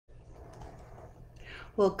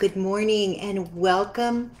Well, good morning and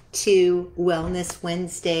welcome to Wellness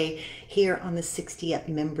Wednesday here on the 60 Up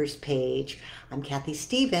members page. I'm Kathy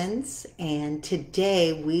Stevens, and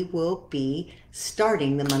today we will be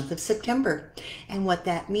starting the month of September. And what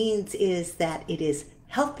that means is that it is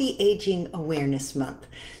Healthy Aging Awareness Month.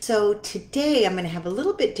 So today I'm going to have a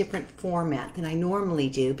little bit different format than I normally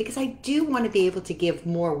do because I do want to be able to give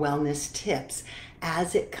more wellness tips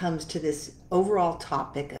as it comes to this overall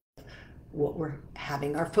topic what we're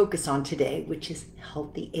having our focus on today, which is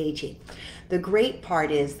healthy aging. The great part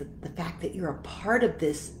is that the fact that you're a part of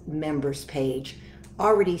this members page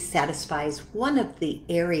already satisfies one of the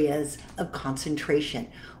areas of concentration,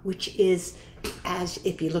 which is, as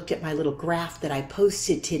if you looked at my little graph that I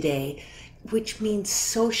posted today, which means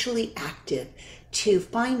socially active, to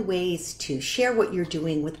find ways to share what you're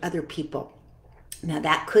doing with other people. Now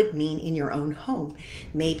that could mean in your own home.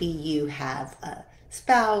 Maybe you have a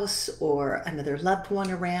spouse or another loved one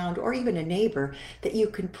around, or even a neighbor that you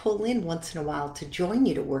can pull in once in a while to join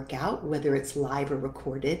you to work out, whether it's live or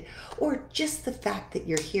recorded, or just the fact that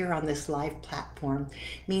you're here on this live platform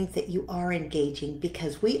means that you are engaging,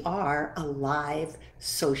 because we are a live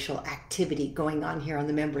social activity going on here on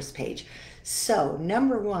the members page. So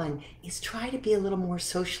number one is try to be a little more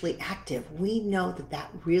socially active. We know that that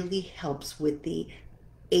really helps with the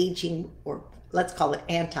aging, or let's call it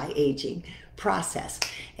anti-aging process.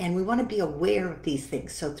 And we want to be aware of these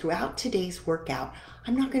things. So throughout today's workout,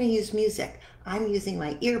 I'm not going to use music. I'm using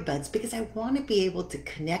my earbuds because I want to be able to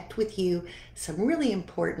connect with you some really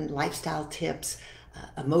important lifestyle tips,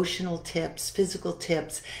 emotional tips, physical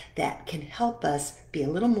tips that can help us be a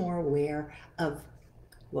little more aware of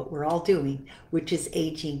what we're all doing, which is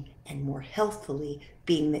aging and more healthfully,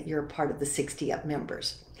 being that you're a part of the 60 Up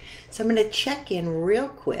members. So I'm going to check in real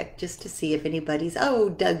quick just to see if anybody's, oh,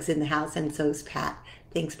 Doug's in the house and so's Pat.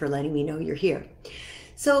 Thanks for letting me know you're here.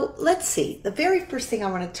 So let's see. The very first thing I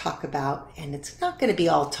want to talk about, and it's not going to be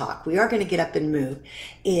all talk, we are going to get up and move,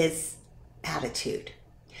 is attitude.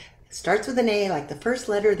 It starts with an A, like the first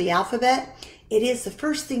letter of the alphabet. It is the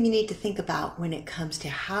first thing you need to think about when it comes to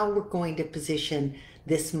how we're going to position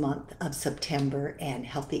this month of September and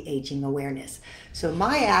healthy aging awareness. So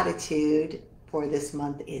my attitude for this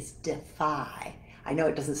month is defy. I know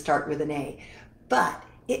it doesn't start with an A, but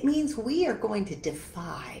it means we are going to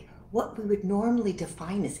defy what we would normally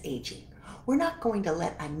define as aging. We're not going to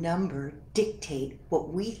let a number dictate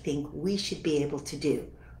what we think we should be able to do,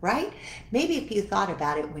 right? Maybe if you thought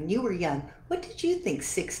about it when you were young, what did you think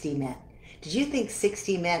 60 meant? Did you think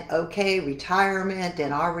 60 meant, okay, retirement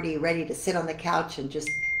and already ready to sit on the couch and just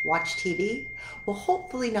watch TV? Well,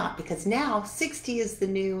 hopefully not, because now 60 is the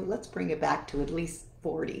new, let's bring it back to at least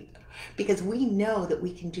 40, because we know that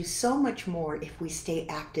we can do so much more if we stay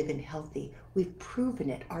active and healthy. We've proven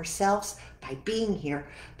it ourselves by being here,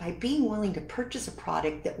 by being willing to purchase a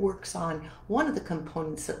product that works on one of the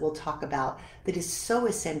components that we'll talk about that is so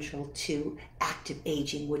essential to active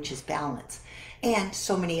aging, which is balance, and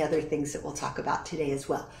so many other things that we'll talk about today as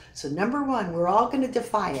well. So number one, we're all going to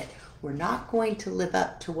defy it. We're not going to live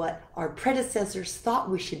up to what our predecessors thought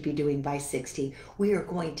we should be doing by 60. We are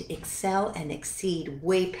going to excel and exceed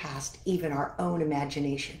way past even our own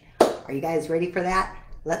imagination. Are you guys ready for that?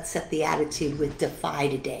 Let's set the attitude with defy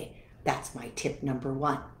today. That's my tip number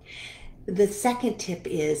one. The second tip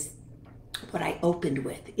is what I opened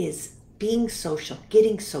with, is being social,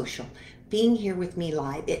 getting social, being here with me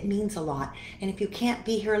live. It means a lot. And if you can't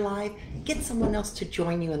be here live, get someone else to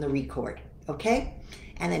join you in the record, okay?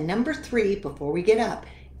 And then number three, before we get up,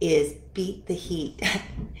 is beat the heat.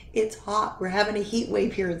 It's hot. We're having a heat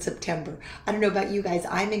wave here in September. I don't know about you guys.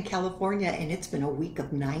 I'm in California and it's been a week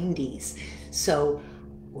of 90s. So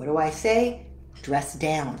what do I say? Dress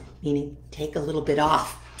down, meaning take a little bit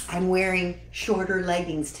off. I'm wearing shorter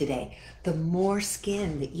leggings today. The more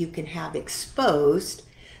skin that you can have exposed,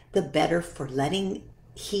 the better for letting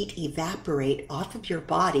heat evaporate off of your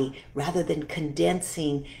body rather than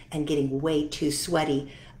condensing and getting way too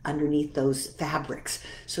sweaty underneath those fabrics.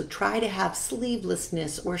 So try to have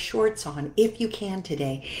sleevelessness or shorts on if you can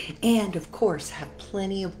today. And of course, have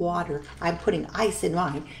plenty of water. I'm putting ice in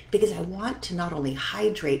mine because I want to not only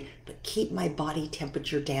hydrate, but keep my body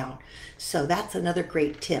temperature down. So that's another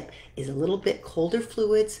great tip, is a little bit colder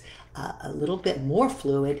fluids, a little bit more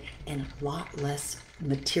fluid, and a lot less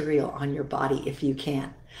material on your body if you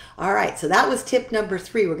can. All right, so that was tip number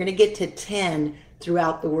 3. We're going to get to 10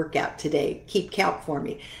 throughout the workout today. Keep count for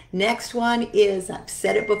me. Next one is, I've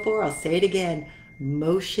said it before, I'll say it again,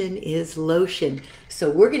 motion is lotion. So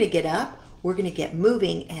we're going to get up, we're going to get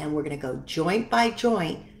moving, and we're going to go joint by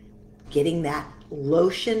joint, getting that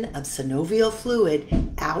lotion of synovial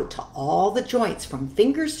fluid out to all the joints from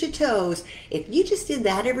fingers to toes. If you just did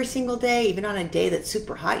that every single day, even on a day that's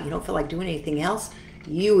super hot, you don't feel like doing anything else,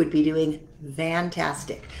 you would be doing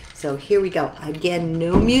fantastic. So here we go. Again,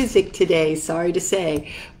 no music today, sorry to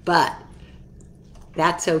say, but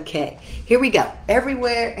that's okay. Here we go.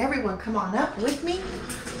 Everyone come on up with me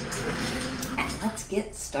and let's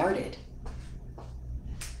get started.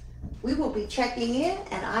 We will be checking in,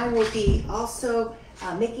 and I will be also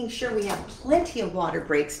making sure we have plenty of water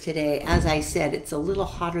breaks today. As I said, it's a little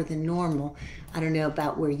hotter than normal. I don't know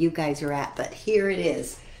about where you guys are at, but here it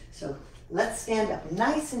is. So let's stand up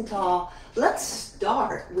nice and tall. Let's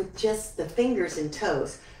start with just the fingers and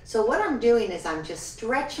toes. So what I'm doing is I'm just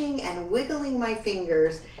stretching and wiggling my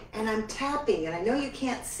fingers, and I'm tapping, and I know you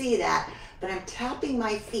can't see that, but I'm tapping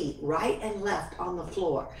my feet right and left on the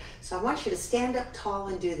floor. So I want you to stand up tall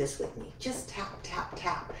and do this with me. Just tap, tap,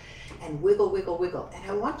 tap, and wiggle, wiggle, wiggle. And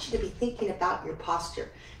I want you to be thinking about your posture.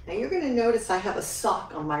 Now you're gonna notice I have a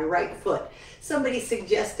sock on my right foot. Somebody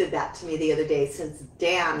suggested that to me the other day, since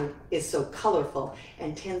Dan is so colorful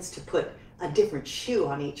and tends to put a different shoe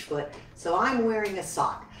on each foot. So I'm wearing a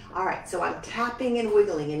sock. All right, so I'm tapping and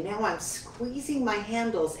wiggling, and now I'm squeezing my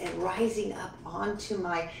handles and rising up onto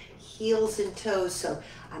my heels and toes. So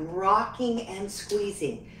I'm rocking and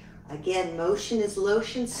squeezing. Again, motion is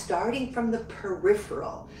lotion, starting from the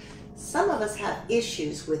peripheral. Some of us have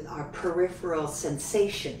issues with our peripheral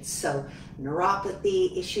sensations, so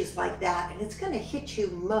neuropathy, issues like that, and it's going to hit you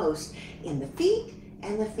most in the feet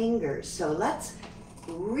and the fingers. So let's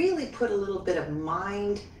really put a little bit of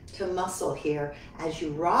mind to muscle here as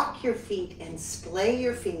you rock your feet and splay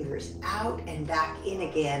your fingers out and back in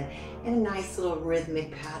again in a nice little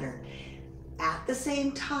rhythmic pattern. At the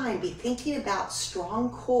same time, be thinking about strong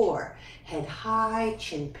core, head high,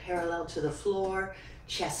 chin parallel to the floor,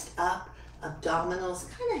 chest up, abdominals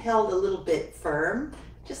kind of held a little bit firm,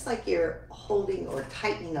 just like you're holding or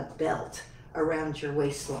tightening a belt around your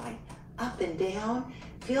waistline. Up and down,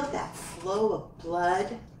 feel that flow of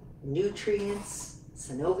blood, nutrients,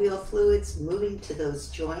 synovial fluids moving to those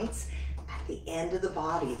joints at the end of the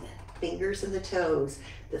body, the fingers and the toes,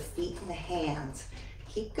 the feet and the hands.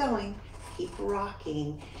 Keep going, keep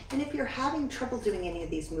rocking. And if you're having trouble doing any of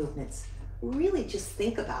these movements, really just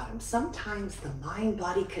think about them. Sometimes the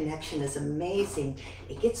mind-body connection is amazing.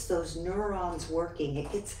 It gets those neurons working,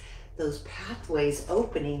 it gets those pathways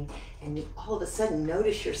opening, and you all of a sudden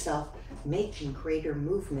notice yourself making greater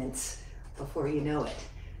movements before you know it.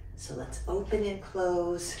 So let's open and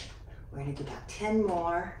close. We're gonna do about 10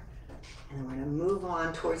 more, and then we're gonna move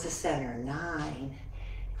on towards the center. 9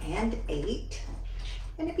 and 8.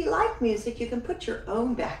 And if you like music, you can put your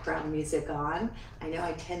own background music on. I know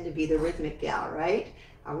I tend to be the rhythmic gal, right?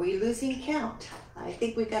 Are we losing count? I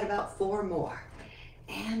think we've got about 4 more.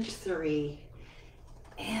 And 3,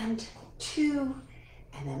 and 2,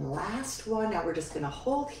 and then last one. Now we're just gonna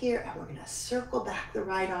hold here, and we're gonna circle back the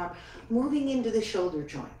right arm, moving into the shoulder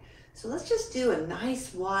joint. So let's just do a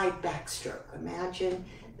nice wide backstroke. Imagine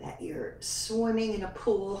that you're swimming in a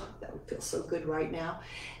pool. That would feel so good right now.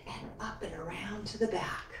 And up and around to the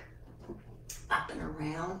back. Up and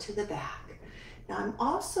around to the back. Now I'm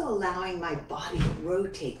also allowing my body to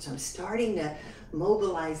rotate. So I'm starting to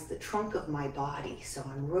mobilize the trunk of my body. So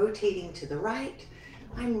I'm rotating to the right.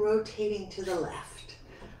 I'm rotating to the left.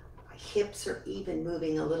 My hips are even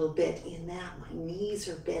moving a little bit in that. My knees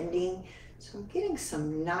are bending. So I'm getting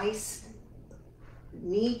some nice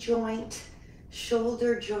knee joint,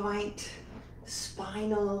 shoulder joint,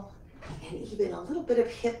 spinal, and even a little bit of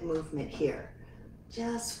hip movement here,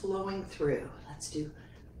 just flowing through. Let's do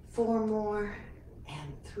 4 more,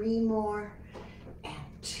 and 3 more, and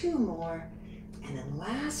 2 more, and then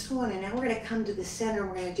last one. And now we're gonna come to the center.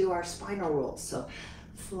 We're gonna do our spinal rolls. So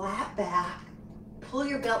flat back, pull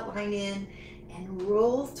your belt line in, and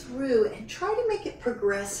roll through, and try to make it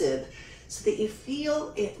progressive, so that you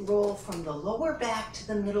feel it roll from the lower back to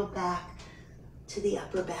the middle back to the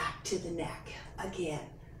upper back to the neck. Again,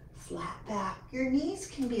 flat back. Your knees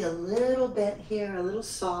can be a little bent here, a little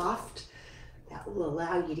soft. That will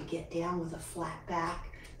allow you to get down with a flat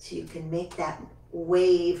back so you can make that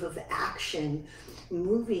wave of action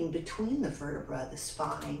moving between the vertebra, the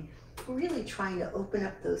spine. Really trying to open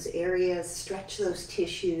up those areas, stretch those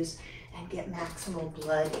tissues, and get maximal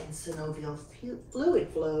blood and synovial fluid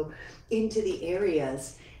flow into the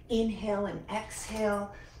areas. Inhale and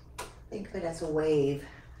exhale. Think of it as a wave.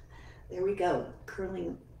 There we go,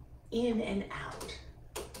 curling in and out.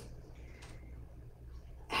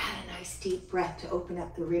 Add a nice deep breath to open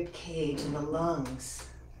up the rib cage and the lungs.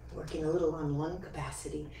 Working a little on lung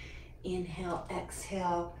capacity. Inhale,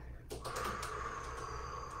 exhale.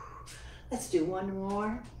 Let's do one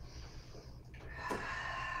more.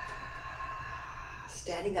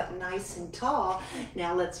 Standing up nice and tall.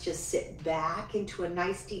 Now let's just sit back into a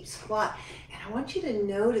nice deep squat. And I want you to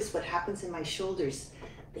notice what happens in my shoulders.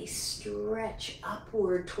 They stretch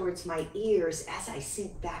upward towards my ears as I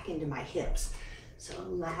sink back into my hips. So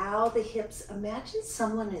allow the hips, imagine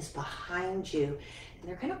someone is behind you and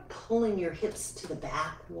they're kind of pulling your hips to the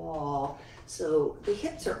back wall. So the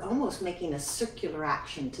hips are almost making a circular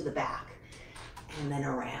action to the back and then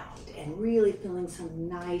around, and really feeling some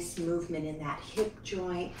nice movement in that hip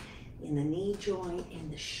joint, in the knee joint,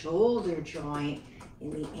 in the shoulder joint, in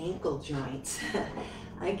the ankle joints.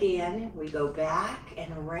 Again, we go back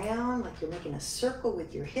and around like you're making a circle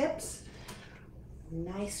with your hips.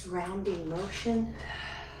 Nice rounding motion.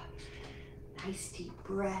 Nice deep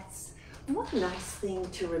breaths. One nice thing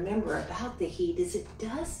to remember about the heat is it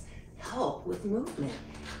does help with movement.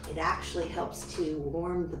 It actually helps to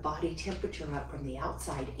warm the body temperature up from the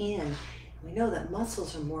outside in. We know that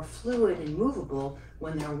muscles are more fluid and movable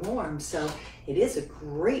when they're warm, so it is a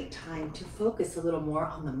great time to focus a little more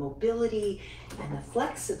on the mobility and the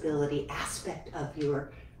flexibility aspect of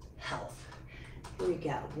your health. Here we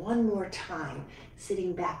go, one more time.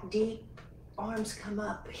 Sitting back deep, arms come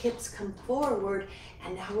up, hips come forward,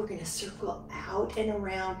 and now we're gonna circle out and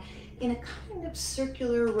around in a kind of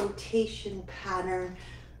circular rotation pattern,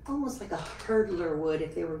 almost like a hurdler would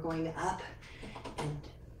if they were going up and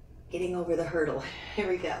getting over the hurdle. Here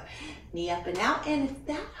we go. Knee up and out, and if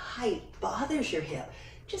that height bothers your hip,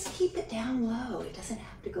 just keep it down low. It doesn't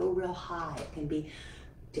have to go real high. It can be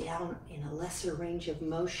down in a lesser range of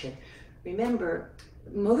motion. Remember,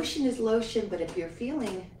 motion is lotion, but if you're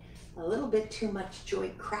feeling a little bit too much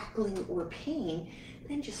joint crackling or pain,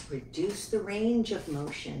 then just reduce the range of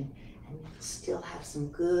motion and you'll still have some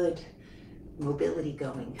good mobility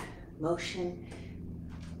going. Motion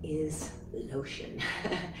is lotion.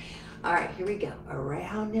 All right, here we go.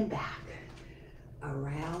 Around and back,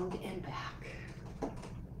 around and back.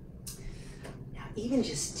 Now, even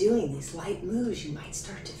just doing these light moves, you might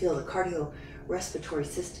start to feel the cardiorespiratory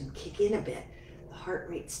system kick in a bit. The heart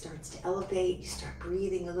rate starts to elevate, you start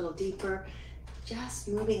breathing a little deeper. Just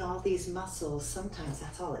moving all these muscles, sometimes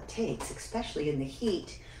that's all it takes, especially in the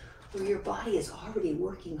heat where your body is already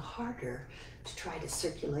working harder to try to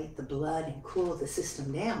circulate the blood and cool the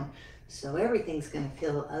system down. So everything's gonna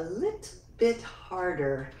feel a little bit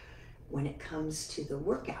harder when it comes to the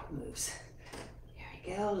workout moves. Here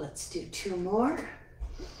we go, let's do two more.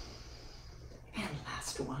 And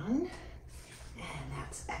last one. And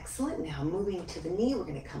that's excellent. Now moving to the knee, we're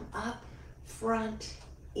gonna come up, front,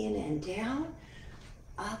 in and down,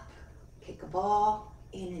 up, kick a ball,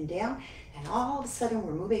 in and down, and all of a sudden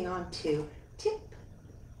we're moving on to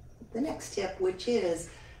the next tip, which is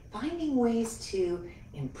finding ways to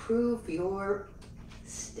improve your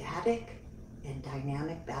static and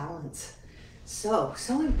dynamic balance. So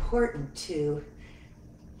important to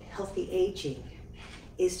healthy aging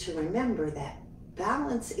is to remember that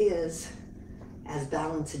balance is as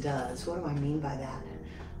balance does. What do I mean by that?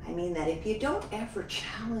 I mean that if you don't ever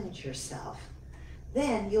challenge yourself,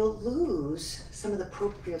 then you'll lose some of the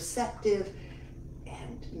proprioceptive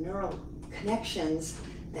and neural connections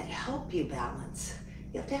that help you balance.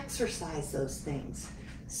 You have to exercise those things.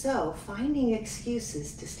 So finding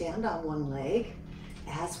excuses to stand on one leg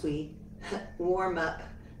as we warm up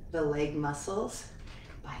the leg muscles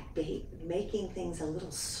by making things a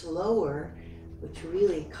little slower, which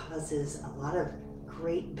really causes a lot of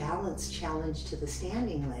great balance challenge to the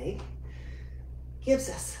standing leg, gives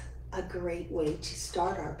us a great way to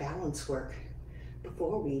start our balance work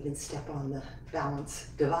before we even step on the balance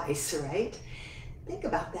device, right? Think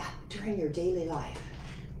about that during your daily life.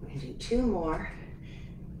 We're gonna do two more,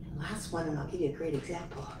 and last one, and I'll give you a great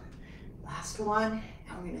example. Last one,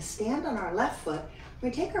 and we're gonna stand on our left foot. We're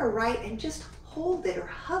gonna take our right and just hold it or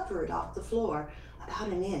hover it off the floor about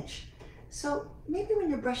an inch. So maybe when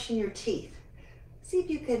you're brushing your teeth, see if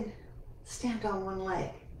you can stand on one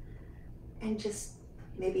leg and just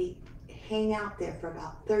maybe hang out there for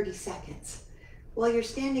about 30 seconds. While you're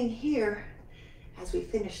standing here, as we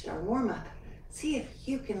finished our warm-up, see if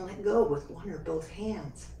you can let go with one or both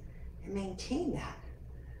hands and maintain that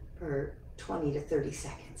for 20 to 30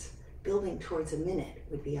 seconds. Building towards a minute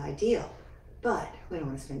would be ideal, but we don't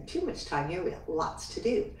want to spend too much time here. We have lots to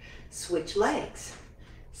do. Switch legs.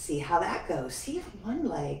 See how that goes. See if one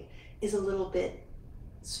leg is a little bit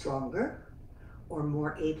stronger or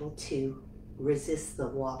more able to resist the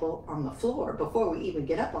wobble on the floor before we even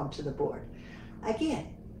get up onto the board.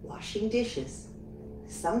 Again, washing dishes.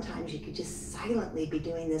 Sometimes you could just silently be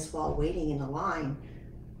doing this while waiting in a line,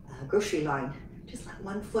 a grocery line, Just let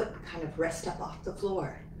one foot kind of rest up off the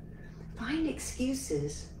floor. Find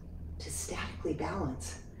excuses to statically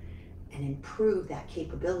balance and improve that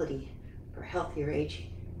capability for healthier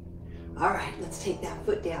aging. All right, let's take that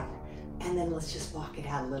foot down and then let's just walk it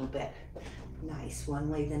out a little bit. Nice,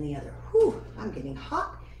 one leg then the other. Whew, I'm getting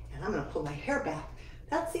hot and I'm gonna pull my hair back.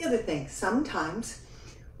 That's the other thing. Sometimes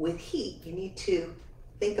with heat, you need to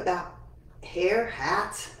think about hair,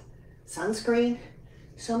 hats, sunscreen,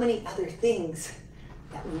 so many other things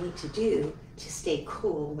that we need to do to stay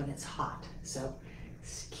cool when it's hot. So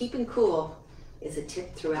keeping cool is a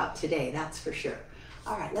tip throughout today, that's for sure.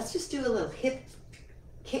 All right, let's just do a little hip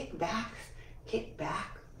kick back,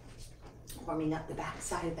 warming up the back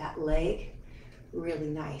side of that leg. Really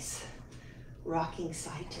nice. Rocking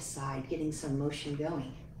side to side, getting some motion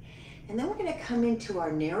going. And then we're gonna come into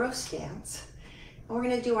our narrow stance. And we're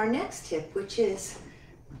gonna do our next tip, which is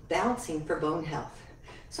bouncing for bone health.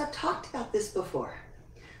 So I've talked about this before.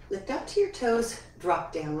 Lift up to your toes,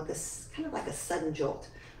 drop down with a kind of like a sudden jolt.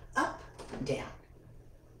 Up, down,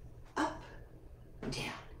 up,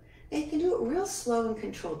 down. Now you can do it real slow and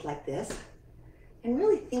controlled like this. And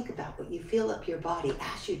really think about what you feel up your body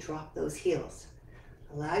as you drop those heels.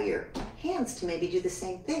 Allow your hands to maybe do the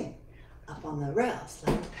same thing. Up on the rails,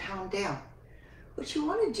 let them pound down. What you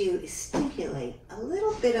want to do is stimulate a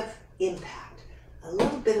little bit of impact, a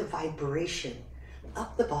little bit of vibration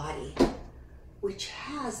up the body, which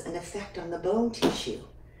has an effect on the bone tissue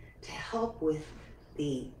to help with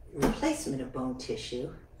the replacement of bone tissue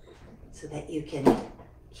so that you can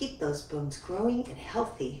keep those bones growing and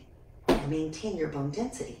healthy and maintain your bone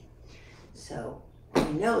density. So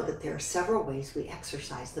we know that there are several ways we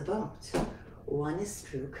exercise the bones. One is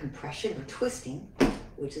through compression or twisting,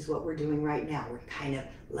 which is what we're doing right now. We're kind of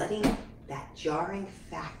letting that jarring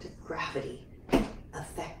fact of gravity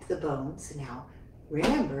affect the bones. Now,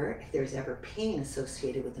 remember, if there's ever pain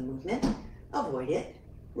associated with the movement, avoid it,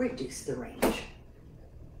 reduce the range.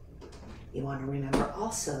 You want to remember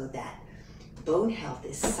also that bone health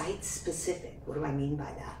is site-specific. What do I mean by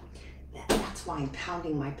that? That's why I'm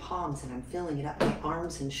pounding my palms and I'm filling it up my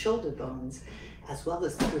arms and shoulder bones, as well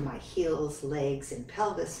as through my heels, legs, and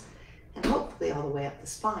pelvis, and hopefully all the way up the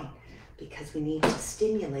spine, because we need to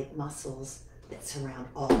stimulate muscles that surround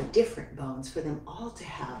all the different bones for them all to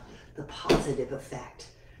have the positive effect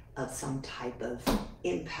of some type of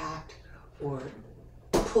impact or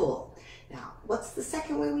pull. Now, what's the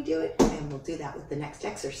second way we do it? And we'll do that with the next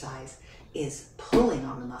exercise, is pulling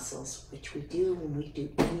on the muscles, which we do when we do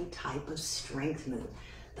any type of strength move.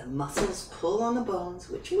 The muscles pull on the bones,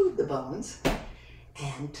 which move the bones,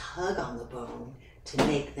 and tug on the bone to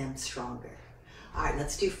make them stronger. All right,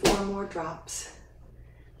 let's do 4 more drops.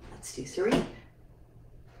 Let's do 3.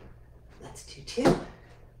 Let's do 2.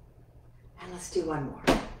 And let's do 1 more.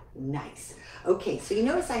 Nice. Okay, so you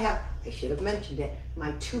notice I should have mentioned it,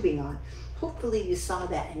 my tubing on. Hopefully you saw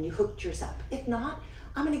that and you hooked yours up. If not,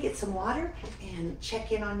 I'm gonna get some water and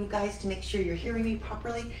check in on you guys to make sure you're hearing me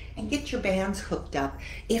properly and get your bands hooked up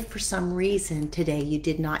if for some reason today you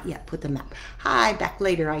did not yet put them up. Hi, back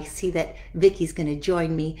later. I see that Vicky's gonna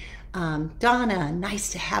join me. Donna, nice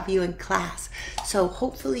to have you in class. So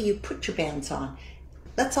hopefully you put your bands on.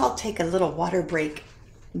 Let's all take a little water break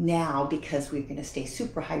now because we're gonna stay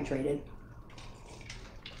super hydrated.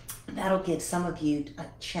 That'll give some of you a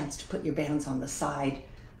chance to put your bands on the side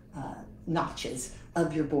notches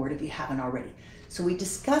of your board if you haven't already. So we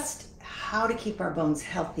discussed how to keep our bones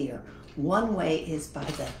healthier. One way is by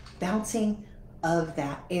the bouncing of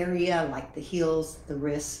that area, like the heels, the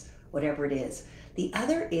wrists, whatever it is. The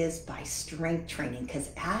other is by strength training,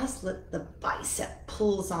 because as the bicep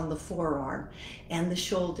pulls on the forearm and the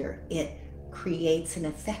shoulder, it creates an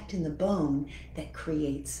effect in the bone that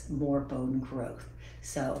creates more bone growth.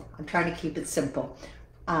 So I'm trying to keep it simple.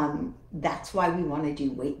 That's why we want to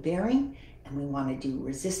do weight bearing and we want to do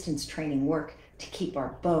resistance training work to keep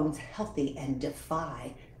our bones healthy and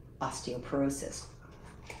defy osteoporosis.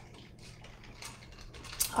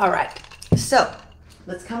 All right, so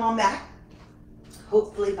let's come on back.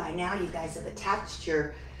 Hopefully by now you guys have attached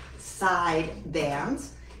your side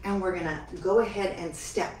bands, and we're gonna go ahead and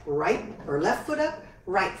step right or left foot up,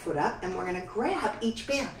 right foot up, and we're gonna grab each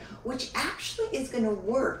band, which actually is gonna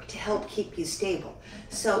work to help keep you stable.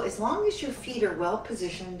 So as long as your feet are well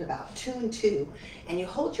positioned, about 2 and 2, and you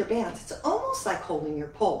hold your bands, it's almost like holding your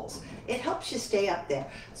poles. It helps you stay up there.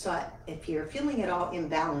 So if you're feeling at all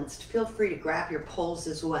imbalanced, feel free to grab your poles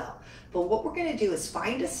as well. But what we're gonna do is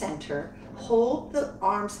find a center, hold the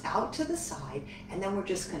arms out to the side, and then we're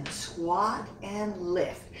just gonna squat and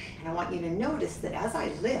lift. And I want you to notice that as I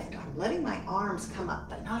lift, I'm letting my arms come up,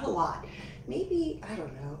 but not a lot. Maybe, I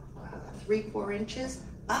don't know, 3-4 inches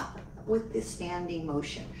up with this standing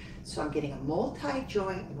motion. So I'm getting a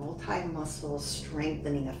multi-joint, multi-muscle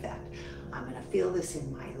strengthening effect. I'm gonna feel this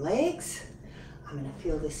in my legs. I'm gonna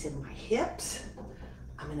feel this in my hips.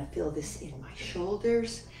 I'm gonna feel this in my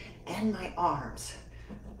shoulders and my arms.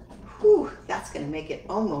 Whew, that's gonna make it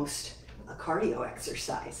almost a cardio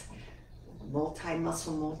exercise.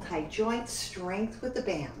 Multi-muscle, multi-joint, strength with the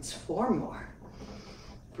bands. 4 more.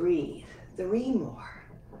 Breathe. 3 more.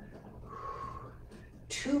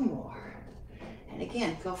 2 more. And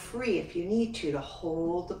again, feel free if you need to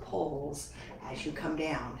hold the poles as you come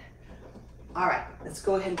down. All right, let's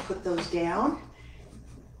go ahead and put those down.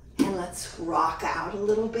 And let's rock out a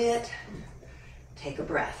little bit. Take a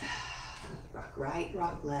breath. Rock right,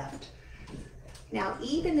 rock left. Now,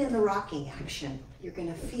 even in the rocking action, you're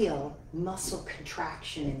gonna feel muscle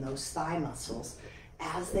contraction in those thigh muscles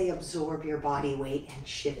as they absorb your body weight and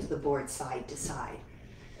shift the board side to side.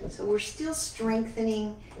 So we're still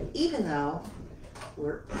strengthening, even though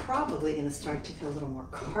we're probably gonna start to feel a little more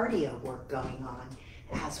cardio work going on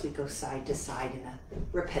as we go side to side in a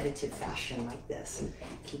repetitive fashion like this.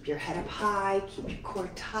 Keep your head up high, keep your core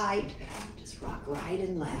tight, just rock right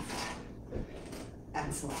and left.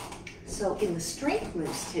 Excellent. So in the strength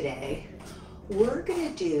moves today, we're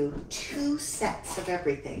gonna do 2 sets of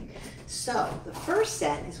everything. So the first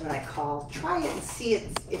set is what I call, try it and see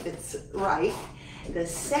if it's right. The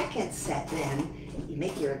second set then, you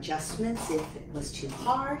make your adjustments if it was too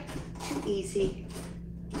hard, too easy.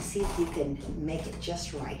 See if you can make it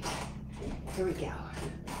just right. Here we go.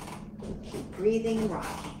 Keep breathing and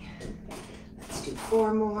rocking. Let's do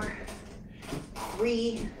 4 more.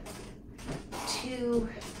 3, 2,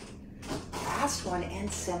 last one, and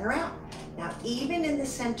center out. Now, even in the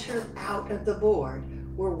center out of the board,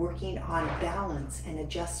 we're working on balance and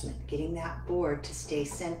adjustment, getting that board to stay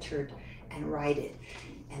centered and righted.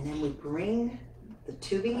 And then we bring the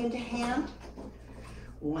tubing into hand.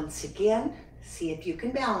 Once again, see if you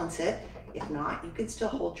can balance it. If not, you can still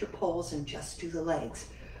hold your poles and just do the legs,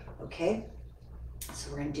 okay?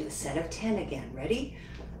 So we're gonna do a set of 10 again. Ready?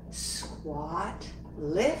 Squat,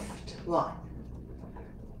 lift, 1,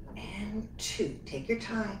 and 2. Take your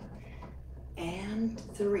time. And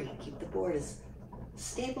 3. Keep the board as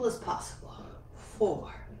stable as possible.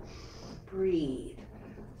 4. Breathe.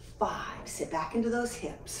 5. Sit back into those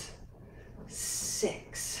hips.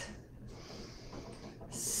 6.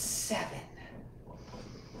 7.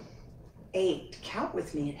 8. Count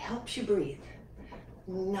with me. It helps you breathe.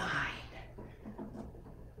 9.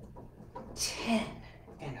 10.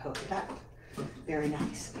 And hook it up. Very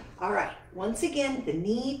nice. All right. Once again, the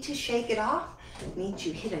need to shake it off means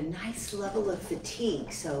you hit a nice level of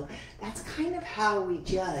fatigue. So that's kind of how we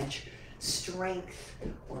judge strength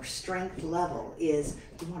or strength level, is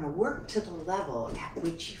you want to work to the level at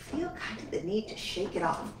which you feel kind of the need to shake it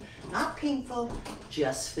off. Not painful,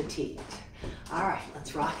 just fatigued. All right,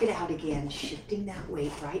 let's rock it out again, shifting that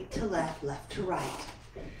weight right to left, left to right.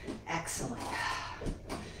 Excellent.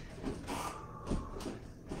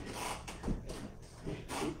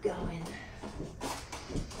 Keep going.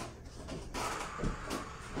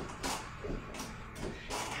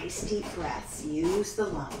 Nice deep breaths. Use the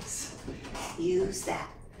lungs. Use that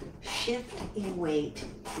shift in weight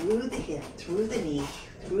through the hip, through the knee,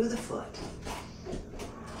 through the foot.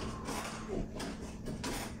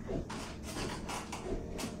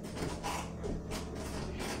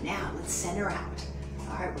 Now let's center out.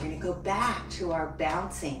 All right, we're going to go back to our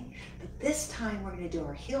bouncing, but this time we're going to do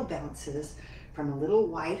our heel bounces from a little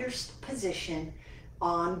wider position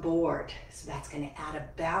on board. So that's going to add a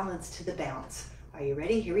balance to the bounce. Are you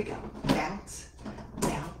ready? Here we go. Bounce,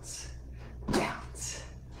 bounce, bounce.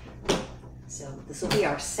 So this will be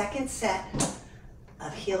our second set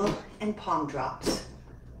of heel and palm drops.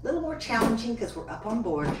 A little more challenging because we're up on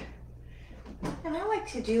board. And I like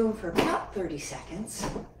to do them for about 30 seconds.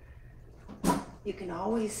 You can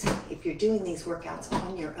always, if you're doing these workouts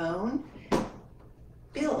on your own,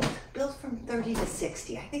 build from 30 to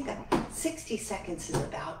 60. I think 60 seconds is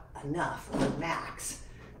about enough, or max.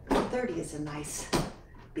 30 is a nice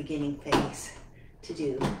beginning phase to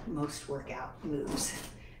do most workout moves. Here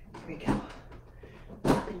we go.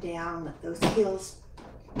 Up and down, let those heels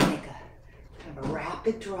make a kind of a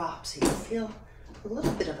rapid drop so you feel a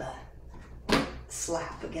little bit of a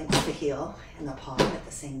slap against the heel and the palm at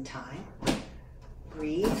the same time.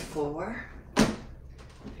 Breathe. 4,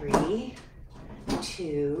 3,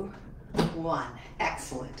 2, 1.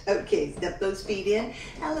 Excellent. Okay, step those feet in.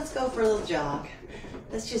 Now let's go for a little jog.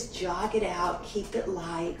 Let's just jog it out. Keep it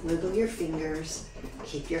light. Wiggle your fingers.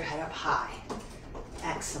 Keep your head up high.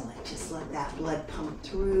 Excellent. Just let that blood pump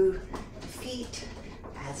through the feet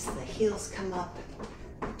As the heels come up,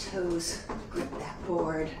 the toes grip that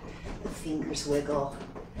board, the fingers wiggle,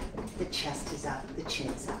 the chest is up, the chin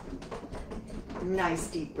is up. Nice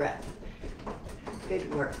deep breath.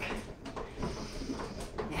 Good work.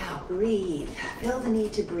 Now breathe. Feel the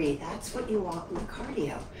need to breathe. That's what you want with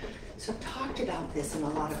cardio. So I've talked about this in a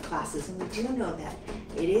lot of classes, and we do know that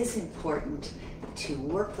it is important to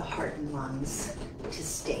work the heart and lungs to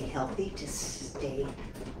stay healthy, to stay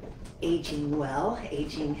aging well,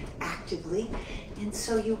 aging actively. And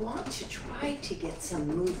so you want to try to get some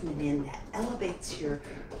movement in that elevates your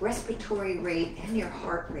respiratory rate and your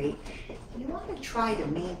heart rate. You want to try to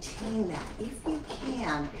maintain that, if you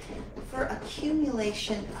can, for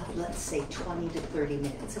accumulation of, let's say, 20 to 30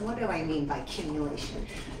 minutes. And what do I mean by accumulation?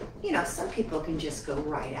 You know, some people can just go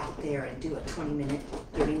right out there and do a 20-minute,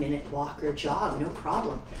 30-minute walk or jog, no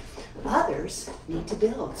problem. Others need to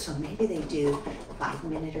build, so maybe they do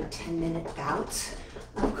 5-minute or 10-minute bouts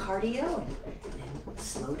of cardio and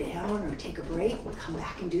slow down or take a break and come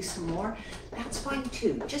back and do some more. That's fine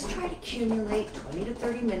too. Just try to accumulate 20 to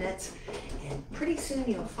 30 minutes, and pretty soon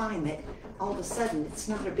you'll find that all of a sudden it's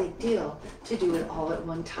not a big deal to do it all at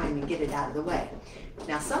one time and get it out of the way.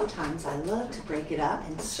 Now sometimes I love to break it up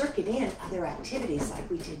and circuit in other activities like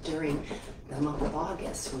we did during the month of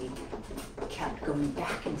August. We kept going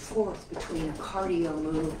back and forth between a cardio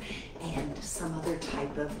move and some other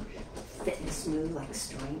type of fitness move like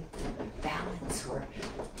strength, balance, or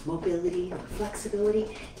mobility or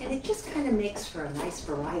flexibility, and it just kind of makes for a nice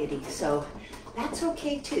variety. So that's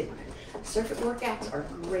okay too. Circuit workouts are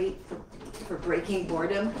great for breaking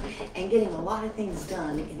boredom and getting a lot of things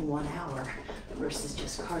done in 1 hour versus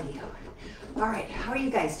just cardio. All right, how are you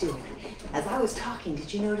guys doing? As I was talking,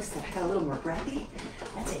 did you notice that I got a little more breathy?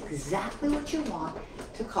 That's exactly what you want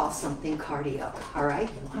to call something cardio, all right?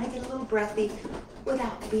 You want to get a little breathy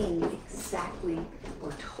without being exactly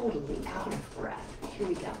or totally out of breath. Here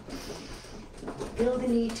we go. Feel the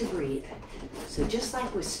need to breathe. So just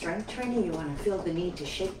like with strength training, you want to feel the need to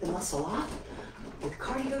shake the muscle off. With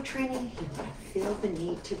cardio training, you want to feel the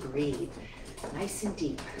need to breathe. Nice and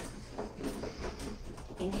deep.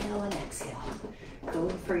 Inhale and exhale.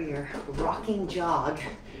 Going for your rocking jog.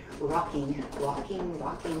 Rocking, walking,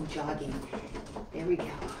 rocking, jogging. There we go.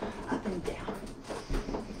 Up and down.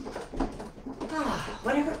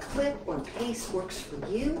 Whatever clip or pace works for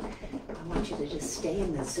you, I want you to just stay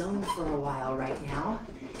in the zone for a while right now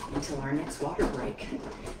until our next water break.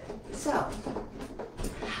 So,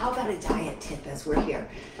 how about a diet tip as we're here?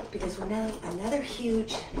 Because we're now another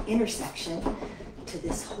huge intersection to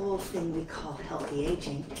this whole thing we call healthy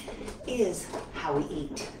aging is how we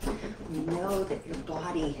eat. We know that your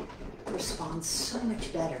body responds so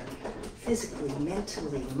much better physically,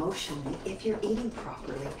 mentally, emotionally if you're eating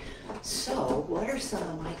properly. So what are some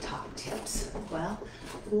of my top tips? Well,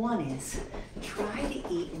 one is try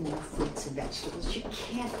to eat more fruits and vegetables. You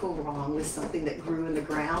can't go wrong with something that grew in the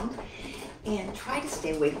ground. And try to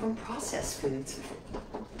stay away from processed foods.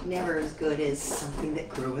 Never as good as something that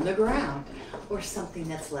grew in the ground or something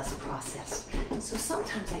that's less processed. So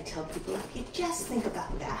sometimes I tell people, if you just think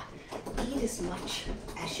about that, eat as much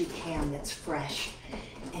as you can that's fresh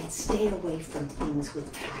and stay away from things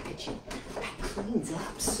with packaging. That cleans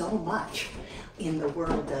up so much in the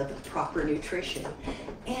world of proper nutrition.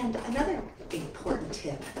 And another important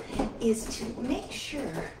tip is to make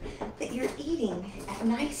sure that you're eating at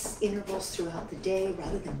nice intervals throughout the day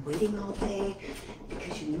rather than waiting all day,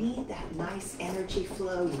 because you need that nice energy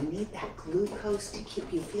flow. You need that glucose to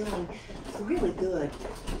keep you feeling really good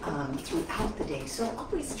throughout the day. So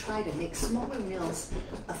always try to make smaller meals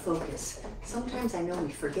a focus. Sometimes I know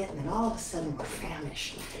we forget and then all of a sudden we're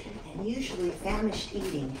famished. And usually famished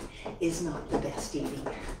eating is not the best eating.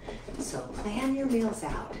 So plan your meals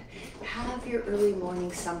out. Have your early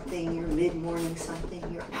morning something, your mid-morning something,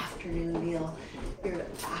 your afternoon meal, your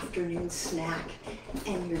afternoon snack,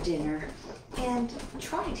 and your dinner. And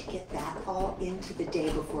try to get that all into the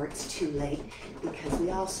day before it's too late, because we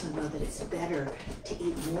also know that it's better to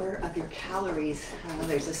eat more of your calories.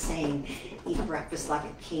 There's a saying, eat breakfast like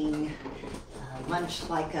a king, lunch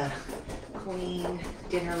like a queen,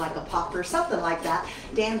 dinner like a pauper, something like that.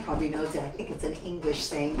 Dan probably knows it. I think it's an English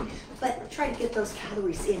saying. But try to get those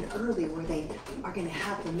calories in early where they are going to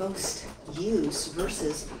have the most use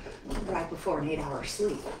versus right before an 8-hour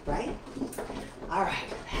sleep, right? All right,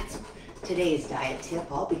 that's today's diet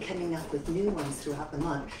tip. I'll be coming up with new ones throughout the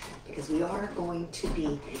month because we are going to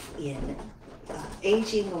be in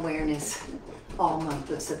aging awareness all month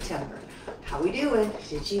of September. How we doing?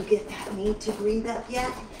 Did you get that need to breathe up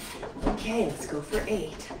yet? Okay, let's go for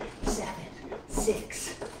 8, 7, 6,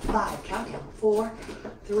 5. Count down. 4,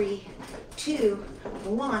 3, 2,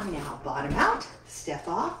 1. Now bottom out, step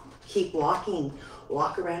off, keep walking.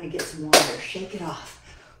 Walk around and get some water, shake it off.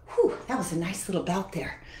 Whew, that was a nice little bout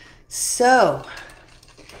there. So,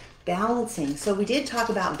 balancing. So we did talk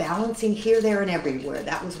about balancing here, there, and everywhere.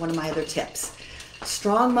 That was one of my other tips.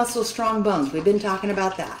 Strong muscles, strong bones. We've been talking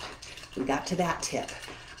about that. We got to that tip.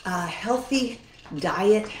 Healthy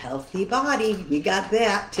diet, healthy body. We got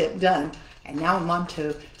that tip done. And now I'm on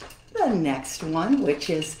to the next one, which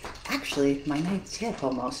is actually my 9th tip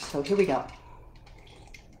almost. So here we go.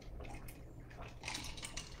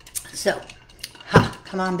 So,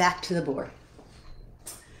 come on back to the board.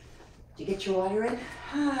 Did you get your water in?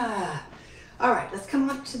 All right, let's come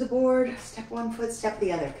up to the board. Step one foot, step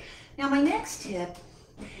the other. Now my next tip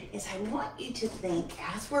is I want you to think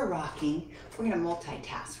as we're rocking, we're gonna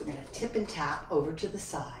multitask. We're gonna tip and tap over to the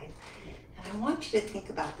side. And I want you to think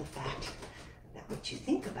about the fact that what you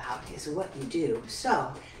think about is what you do.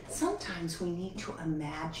 So sometimes we need to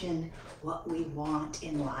imagine what we want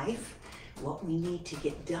in life, what we need to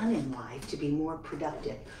get done in life to be more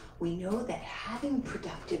productive. We know that having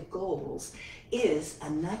productive goals is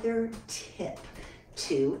another tip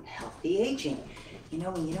to healthy aging. You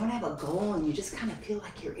know, when you don't have a goal and you just kind of feel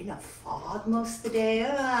like you're in a fog most of the day,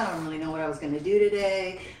 I don't really know what I was going to do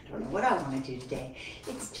today, I don't know what I want to do today.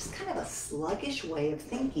 It's just kind of a sluggish way of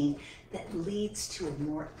thinking that leads to a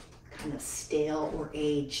more kind of stale or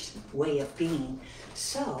aged way of being.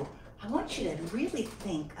 So I want you to really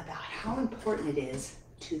think about how important it is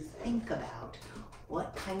to think about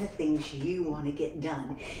what kind of things you want to get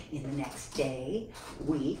done in the next day,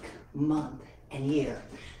 week, month, and year.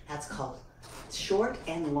 That's called short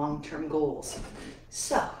and long-term goals.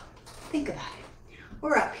 So think about it.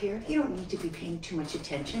 We're up here. You don't need to be paying too much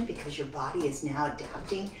attention because your body is now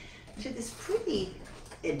adapting to this pretty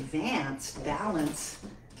advanced, balanced,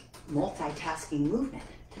 multitasking movement.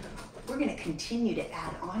 We're going to continue to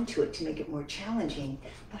add on to it to make it more challenging,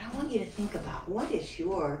 but I want you to think about what is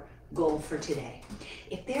your goal for today.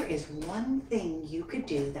 If there is one thing you could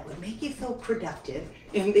do that would make you feel productive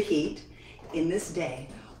in the heat in this day,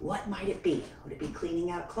 what might it be? Would it be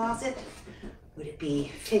cleaning out a closet? Would it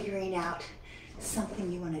be figuring out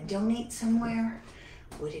something you want to donate somewhere?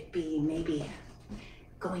 Would it be maybe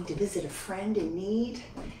going to visit a friend in need?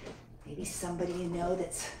 Maybe somebody you know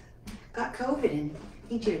that's got COVID and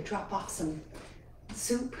need you to drop off some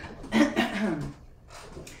soup?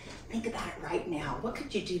 Think about it right now. What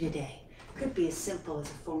could you do today? Could be as simple as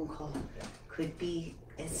a phone call. Could be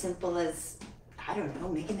as simple as, I don't know,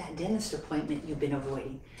 making that dentist appointment you've been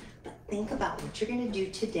avoiding. But think about what you're going to do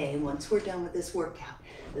today once we're done with this workout.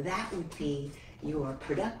 That would be your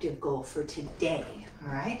productive goal for today,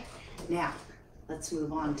 all right? Now, let's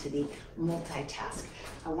move on to the multitask.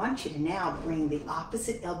 I want you to now bring the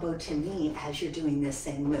opposite elbow to me as you're doing this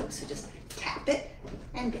same move. So just tap it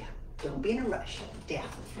and down. Don't be in a rush. Down.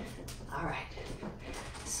 All right.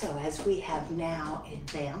 So as we have now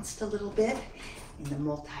advanced a little bit in the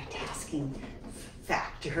multitasking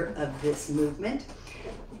factor of this movement,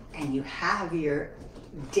 and you have your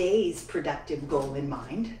day's productive goal in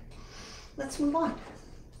mind, let's move on.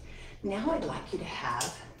 Now I'd like you to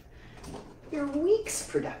have your week's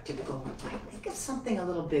productive goal in mind. Think of something a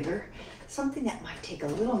little bigger, something that might take a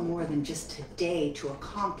little more than just today to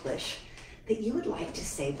accomplish, that you would like to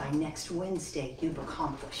say by next Wednesday you've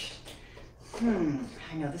accomplished.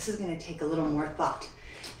 I know this is going to take a little more thought,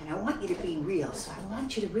 and I want you to be real. So I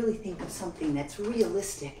want you to really think of something that's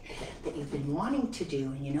realistic that you've been wanting to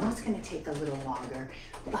do, and you know it's going to take a little longer,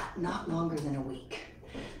 but not longer than a week.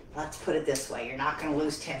 Let's put it this way. You're not going to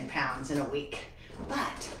lose 10 pounds in a week,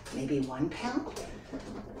 but maybe 1 pound?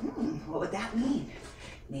 What would that mean?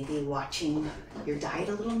 Maybe watching your diet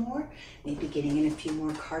a little more, maybe getting in a few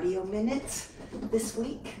more cardio minutes this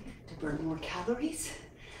week to burn more calories.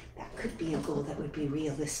 That could be a goal that would be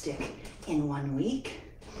realistic in 1 week.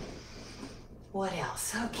 What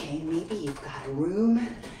else? Okay, maybe you've got a room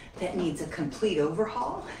that needs a complete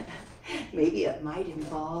overhaul. Maybe it might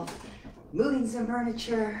involve moving some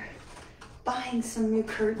furniture, buying some new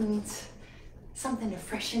curtains, something to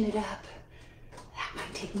freshen it up. That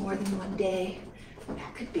might take more than 1 day.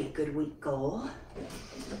 That could be a good week goal.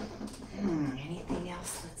 Anything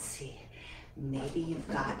else? Let's see. Maybe you've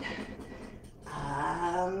got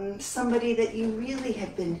somebody that you really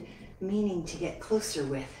have been meaning to get closer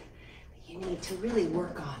with. You need to really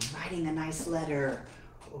work on writing a nice letter,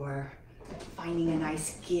 or finding a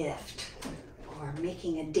nice gift, or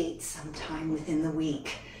making a date sometime within the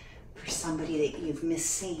week for somebody that you've missed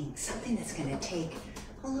seeing. Something that's going to take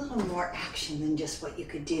a little more action than just what you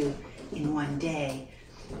could do in 1 day.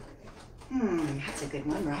 That's a good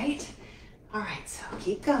one, right? All right, so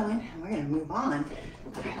keep going, and we're going to move on.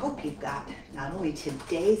 But I hope you've got not only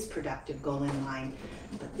today's productive goal in mind,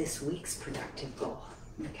 but this week's productive goal.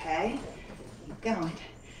 Okay? Keep going.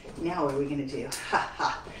 Now what are we going to do? Ha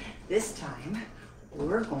ha. This time,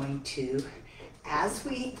 we're going to, as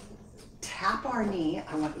we tap our knee,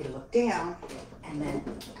 I want you to look down, and then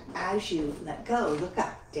as you let go, look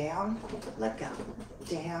up. Down, let go.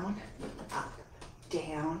 Down, up,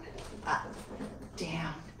 down, up,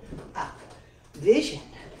 down, up. Vision,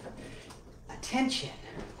 attention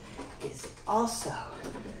is also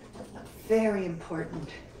a very important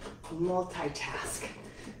multitask.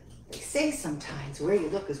 They say sometimes where you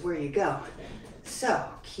look is where you go. So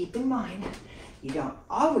keep in mind, you don't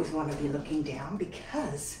always want to be looking down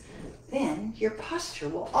because then your posture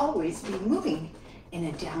will always be moving in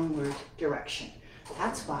a downward direction.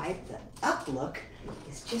 That's why the up look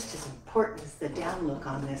is just as important as the down look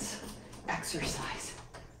on this exercise.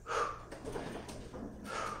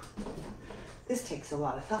 This takes a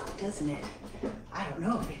lot of thought, doesn't it? I don't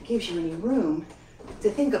know if it gives you any room to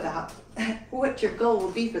think about what your goal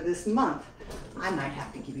will be for this month. I might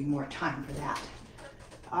have to give you more time for that.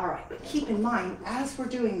 All right, but keep in mind, as we're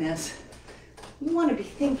doing this, you want to be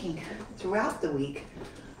thinking throughout the week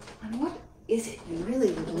on what is it you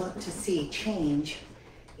really would love to see change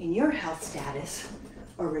in your health status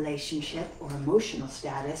or relationship or emotional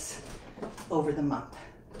status over the month.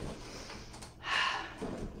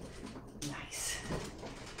 Nice.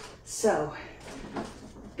 So,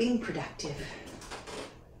 being productive,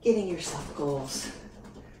 giving yourself goals,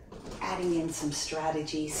 adding in some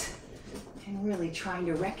strategies, and really trying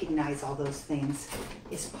to recognize all those things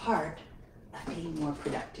is part of being more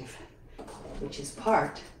productive, which is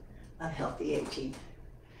part of healthy aging.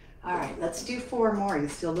 All right, let's do 4 more. You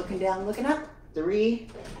still looking down, looking up? 3,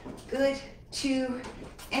 good, 2,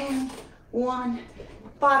 and 1.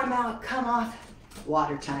 Bottom out, come off,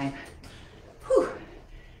 water time. Whew,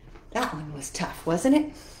 that one was tough, wasn't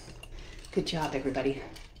it? Good job, everybody.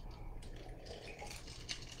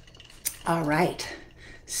 All right,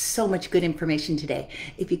 so much good information today.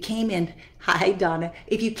 If you came in, hi Donna,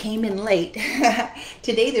 if you came in late,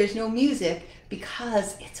 today there's no music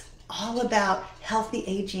because it's all about healthy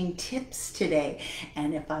aging tips today.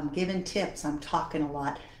 And if I'm giving tips, I'm talking a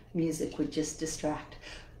lot. Music would just distract.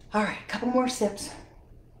 All right, a couple more sips.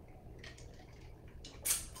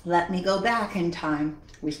 Let me go back in time.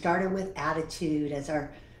 We started with attitude as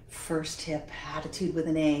our first tip. Attitude with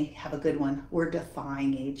an A, have a good one. We're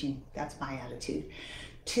defying aging. That's my attitude.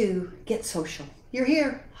 2, get social. You're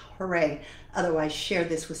here, hooray. Otherwise, share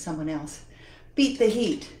this with someone else. Beat the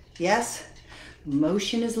heat, yes?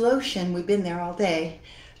 Motion is lotion, we've been there all day.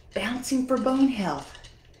 Bouncing for bone health.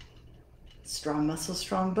 Strong muscles,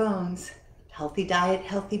 strong bones. Healthy diet,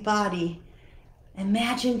 healthy body.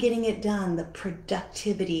 Imagine getting it done, the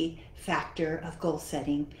productivity factor of goal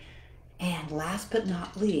setting. And last but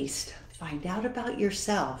not least, find out about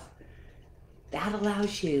yourself. That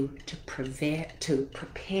allows you to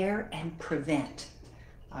prepare and prevent.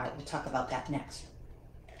 All right, we'll talk about that next.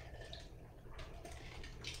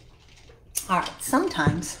 All right,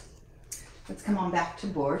 sometimes, let's come on back to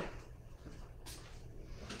board.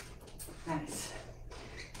 Nice.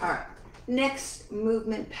 All right, next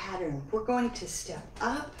movement pattern. We're going to step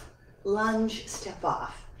up, lunge, step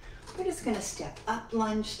off. We're just gonna step up,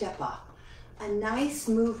 lunge, step off. A nice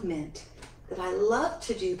movement that I love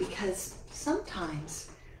to do because sometimes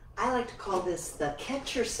I like to call this the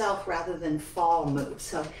catch yourself rather than fall move.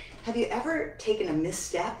 So have you ever taken a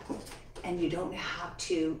misstep and you don't know how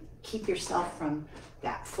to keep yourself from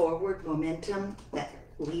that forward momentum that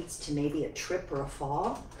leads to maybe a trip or a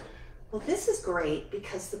fall? Well, this is great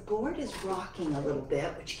because the board is rocking a little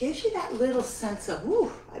bit, which gives you that little sense of,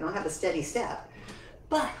 ooh, I don't have a steady step.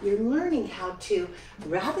 But you're learning how to,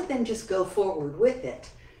 rather than just go forward with it,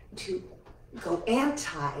 to go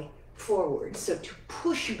anti-forward. So to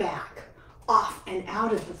push back off and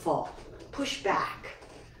out of the fall. Push back,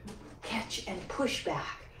 catch and push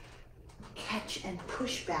back, catch and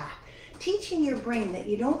push back. Teaching your brain that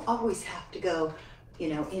you don't always have to go,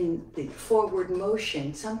 in the forward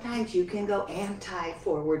motion. Sometimes you can go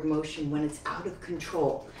anti-forward motion when it's out of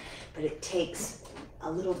control. But it takes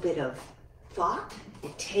a little bit of thought,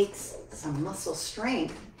 it takes some muscle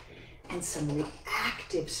strength and some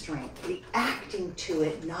reactive strength, reacting to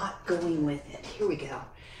it, not going with it. Here we go.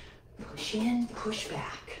 Push in, push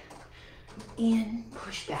back. In,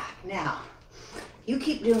 push back. Now, you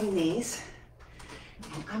keep doing these,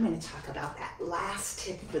 and I'm going to talk about that last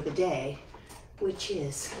tip for the day, which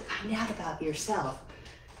is find out about yourself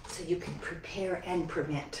so you can prepare and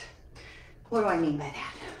prevent. What do I mean by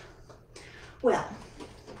that? Well,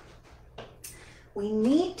 we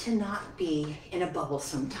need to not be in a bubble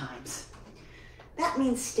sometimes. That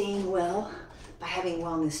means staying well by having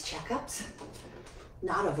wellness checkups,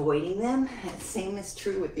 not avoiding them. The same is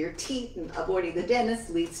true with your teeth, and avoiding the dentist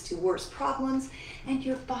leads to worse problems, and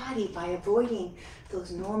your body by avoiding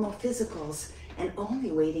those normal physicals and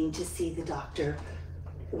only waiting to see the doctor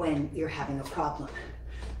when you're having a problem.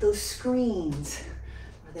 Those screens,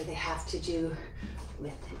 whether they have to do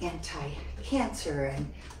with anti-cancer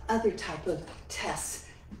and other type of tests,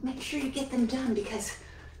 make sure you get them done, because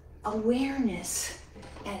awareness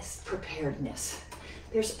as preparedness.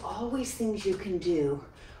 There's always things you can do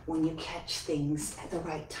when you catch things at the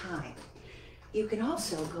right time. You can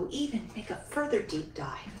also go even make a further deep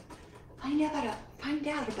dive. Find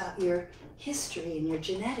out about your history and your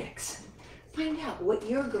genetics. Find out what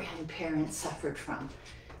your grandparents suffered from.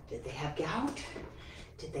 Did they have gout?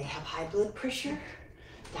 Did they have high blood pressure?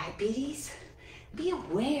 Diabetes? Be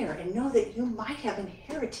aware and know that you might have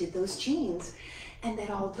inherited those genes, and that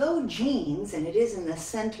although genes, and it is in the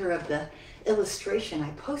center of the illustration I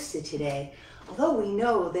posted today, although we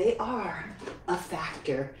know they are a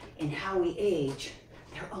factor in how we age,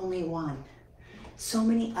 they're only one. So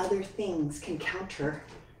many other things can counteract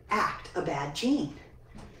a bad gene.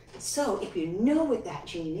 So if you know what that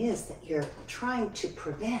gene is that you're trying to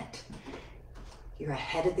prevent, you're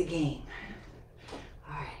ahead of the game.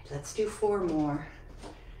 All right, let's do 4 more.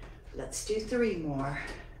 Let's do 3 more.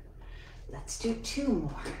 Let's do 2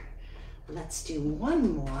 more. Let's do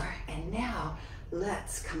 1 more. And now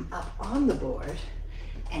let's come up on the board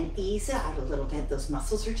and ease out a little bit. Those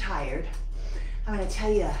muscles are tired. I'm going to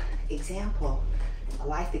tell you an example, a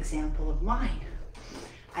life example of mine.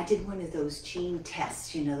 I did one of those gene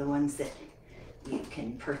tests, you know, the ones that you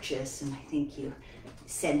can purchase, and I think you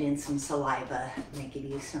send in some saliva and they give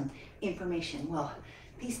you some information. Well,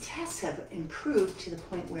 these tests have improved to the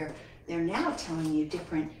point where they're now telling you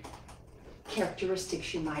different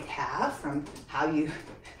characteristics you might have, from how you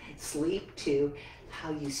sleep to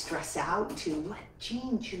how you stress out to what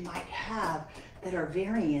genes you might have that are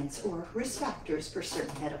variants or risk factors for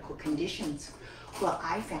certain medical conditions. Well,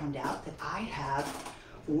 I found out that I have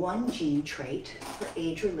one gene trait for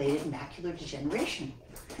age-related macular degeneration,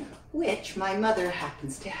 which my mother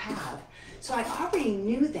happens to have. So I already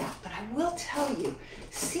knew that, but I will tell you,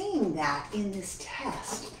 seeing that in this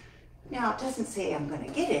test, now it doesn't say I'm going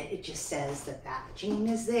to get it, it just says that that gene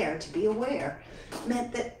is there to be aware,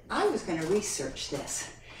 meant that I was going to research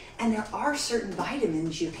this. And there are certain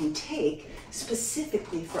vitamins you can take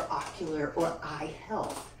specifically for ocular or eye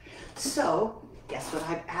health. So guess what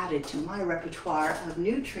I've added to my repertoire of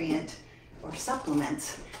nutrient or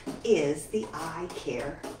supplements is the eye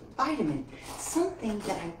care vitamin, something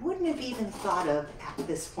that I wouldn't have even thought of at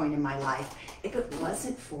this point in my life if it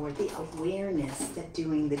wasn't for the awareness that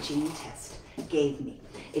doing the gene test gave me.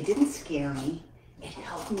 It didn't scare me, it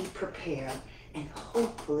helped me prepare and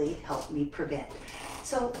hopefully help me prevent.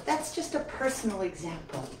 So that's just a personal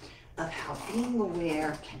example of how being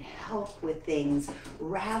aware can help with things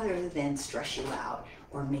rather than stress you out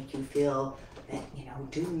or make you feel that, you know,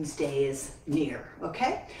 doomsday is near,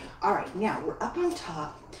 okay? All right, now we're up on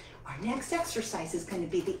top. Our next exercise is going to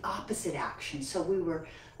be the opposite action. So we were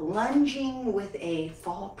lunging with a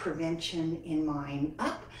fall prevention in mind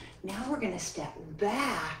up. Now we're going to step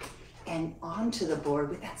back and onto the board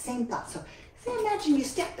with that same thought. So imagine you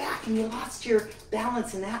step back and you lost your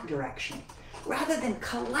balance in that direction. Rather than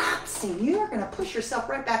collapsing, you're going to push yourself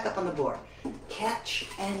right back up on the board. Catch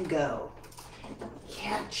and go.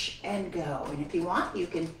 Catch and go. And if you want, you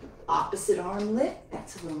can opposite arm lift.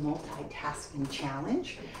 That's a little multitasking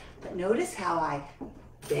challenge. But notice how I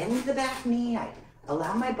bend the back knee. I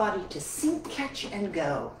allow my body to sink, catch, and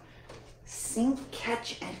go. Sink,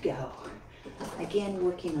 catch, and go. Again,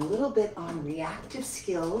 working a little bit on reactive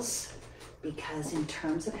skills, because in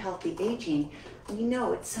terms of healthy aging, we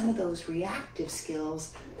know it's some of those reactive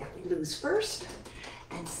skills that we lose first,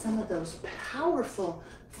 and some of those powerful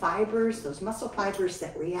fibers, those muscle fibers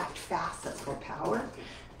that react fast, that's for power,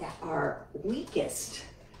 that are weakest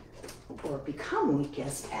or become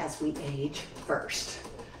weakest as we age first.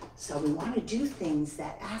 So we want to do things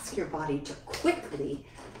that ask your body to quickly,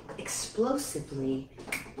 explosively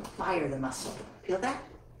fire the muscle. Feel that?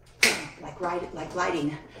 Like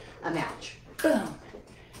lighting a match. Boom.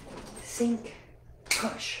 Sink,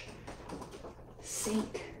 push.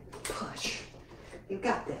 Sink, push. You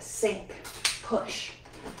got this. Sink, push.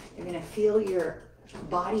 You're going to feel your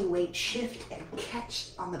body weight shift and catch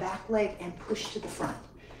on the back leg and push to the front.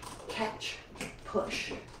 Catch,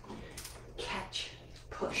 push. Catch,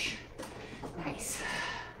 push. Nice.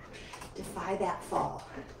 Defy that fall.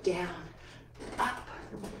 Down, up,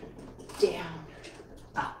 down,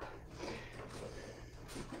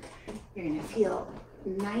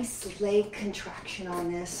 nice leg contraction on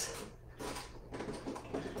this.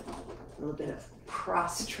 A little bit of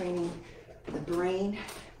cross training the brain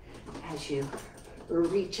as you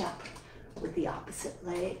reach up with the opposite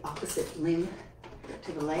limb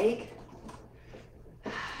to the leg.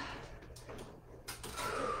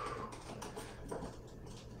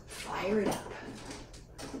 Fire it up.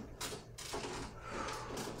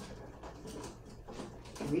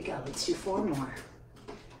 Here we go. Let's do 4 more.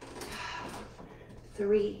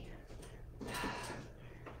 3,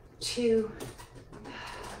 2,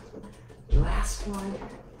 last one.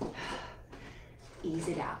 Ease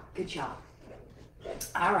it out. Good job.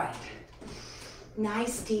 All right.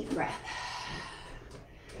 Nice deep breath.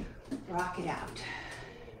 Rock it out.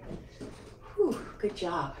 Whew, good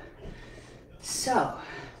job. So,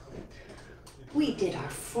 we did our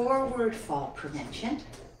forward fall prevention.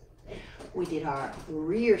 We did our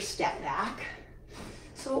rear step back.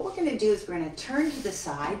 So what we're going to do is we're going to turn to the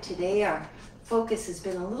side. Today our focus has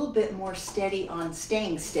been a little bit more steady on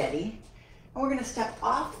staying steady. And we're going to step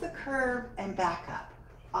off the curve and back up.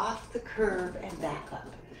 Off the curve and back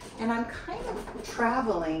up. And I'm kind of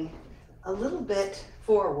traveling a little bit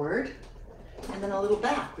forward and then a little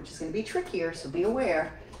back, which is going to be trickier, so be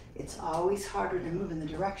aware. It's always harder to move in the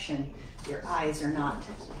direction your eyes are not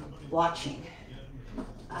watching.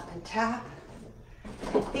 Up and tap.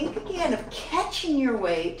 And think again of catching your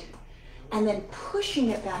weight and then pushing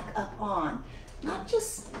it back up on. Not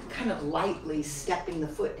just kind of lightly stepping the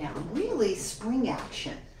foot down, really spring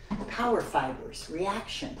action, power fibers,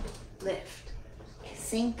 reaction, lift,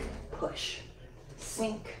 sink, push,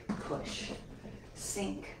 sink, push,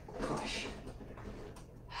 sink, push.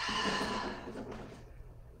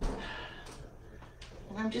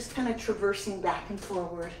 And I'm just kind of traversing back and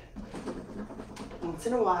forward. Once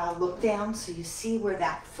in a while, look down so you see where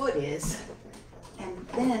that foot is. And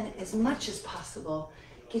then, as much as possible,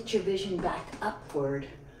 get your vision back upward,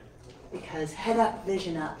 because head up,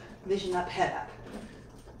 vision up, head up.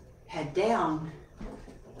 Head down,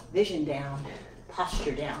 vision down,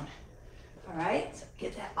 posture down. All right, so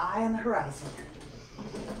get that eye on the horizon.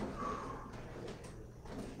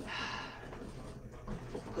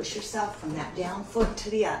 Push yourself from that down foot to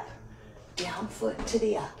the up, down foot to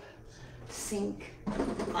the up. Sink,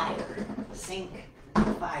 fire, sink,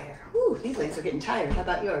 fire. Whew, these legs are getting tired. How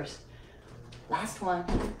about yours? Last one,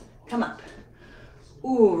 come up.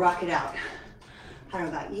 Ooh, rock it out. I don't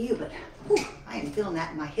know about you, but whew, I am feeling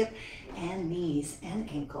that in my hip and knees and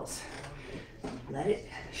ankles. Let it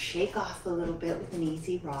shake off a little bit with an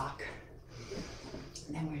easy rock.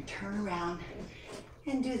 And then we're gonna turn around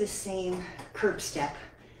and do the same curb step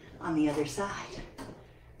on the other side.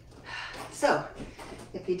 So,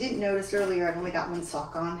 if you didn't notice earlier, I've only got one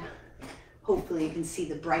sock on. Hopefully you can see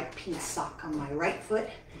the bright pink sock on my right foot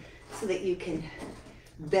so that you can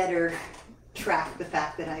better track the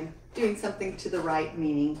fact that I'm doing something to the right,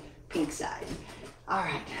 meaning pink side. All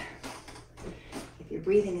right. If your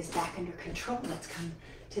breathing is back under control, let's come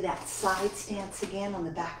to that side stance again on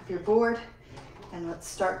the back of your board. And let's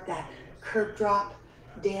start that curb drop,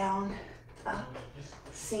 down, up,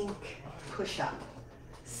 sink, push up,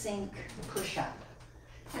 sink, push up.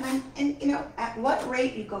 And you know, at what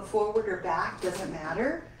rate you go forward or back doesn't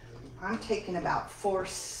matter. I'm taking about four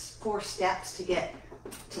steps to get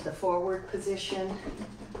to the forward position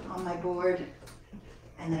on my board,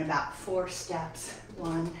 and then about 4 steps.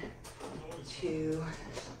 1, 2,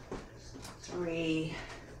 3,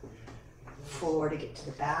 4 to get to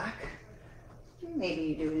the back. Maybe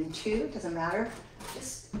you do it in 2, it doesn't matter.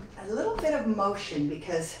 Just a little bit of motion,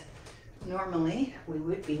 because normally we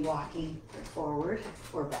would be walking forward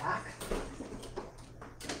or back.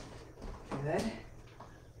 Good.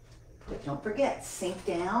 But don't forget, sink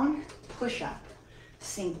down, push up.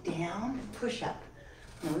 Sink down, push up.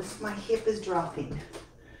 Notice my hip is dropping.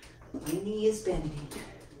 My knee is bending.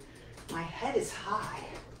 My head is high.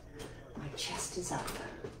 My chest is up.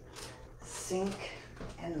 Sink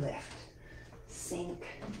and lift. Sink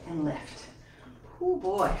and lift. Oh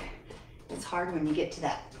boy. It's hard when you get to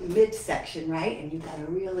that midsection, right? And you've got to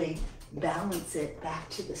really balance it back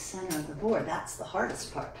to the center of the board. That's the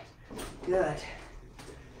hardest part. Good.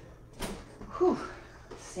 Whew.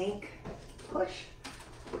 Sink, push,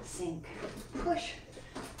 sink, push,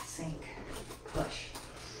 sink, push.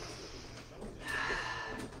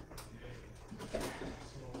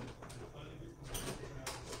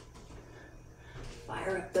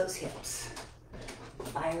 Fire up those hips.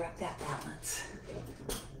 Fire up that balance.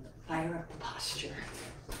 Fire up the posture.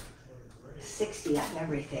 60 on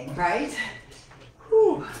everything, right?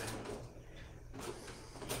 Whew.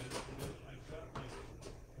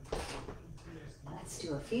 Let's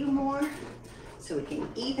do a few more. so we can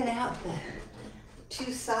even out the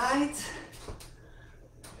two sides.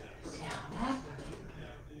 Down, up,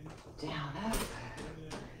 down, up,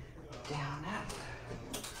 down, up,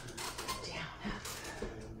 down, up,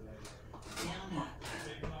 down, up.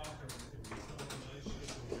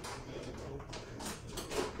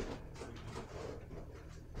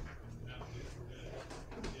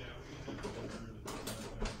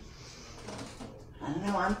 I don't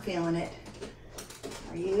know, I'm feeling it.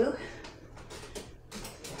 Are you?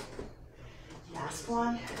 Last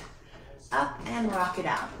one. Up and rock it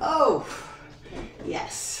out. Oh,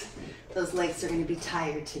 yes. Those legs are going to be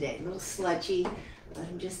tired today. A little sludgy. Let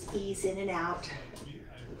them just ease in and out.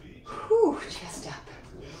 Whew, chest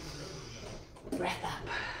up. Breath up.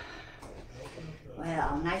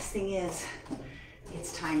 Well, nice thing is,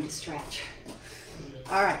 it's time to stretch.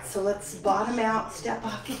 All right, so let's bottom out, step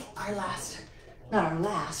off, get our last, not our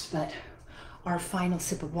last, but our final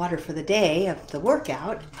sip of water for the day of the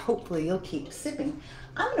workout. Hopefully you'll keep sipping.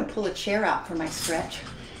 I'm going to pull a chair out for my stretch.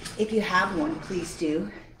 If you have one, please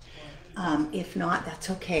do. If not,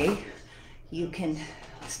 that's okay. You can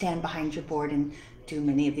stand behind your board and do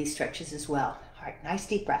many of these stretches as well. All right, nice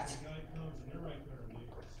deep breaths.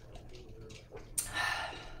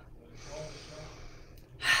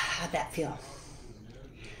 How'd that feel?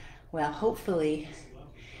 Well, hopefully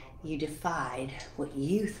you defied what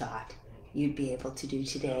you thought you'd be able to do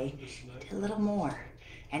today. Did a little more.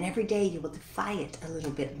 And every day you will defy it a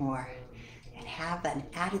little bit more and have an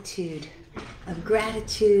attitude of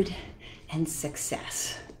gratitude and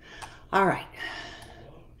success. All right,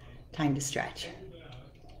 time to stretch.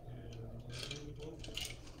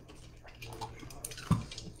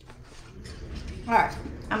 All right,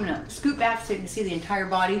 I'm gonna scoot back so you can see the entire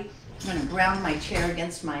body. I'm gonna ground my chair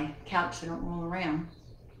against my couch so I don't roll around.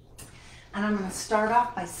 And I'm gonna start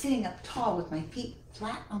off by sitting up tall with my feet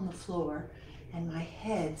flat on the floor and my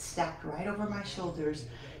head stacked right over my shoulders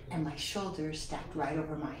and my shoulders stacked right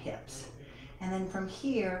over my hips. And then from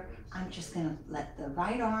here, I'm just gonna let the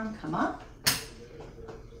right arm come up.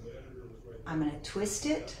 I'm gonna twist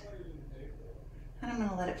it and I'm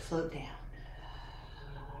gonna let it float down.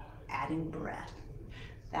 Adding breath.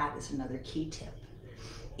 That is another key tip.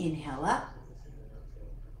 Inhale up,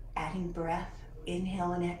 adding breath,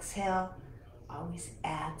 inhale and exhale, always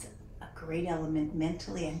adds a great element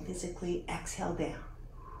mentally and physically. Exhale down.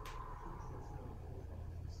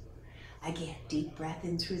 Again, deep breath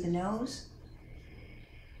in through the nose.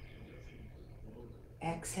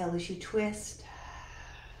 Exhale as you twist.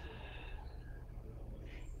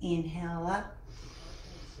 Inhale up,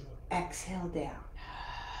 exhale down.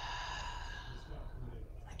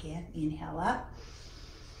 Again, inhale up,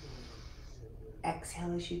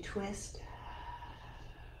 exhale as you twist.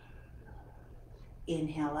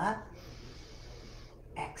 Inhale up,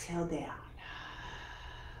 exhale down.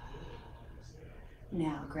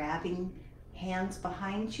 Now grabbing hands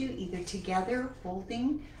behind you, either together,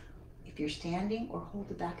 holding if you're standing, or hold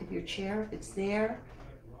the back of your chair if it's there,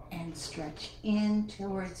 and stretch in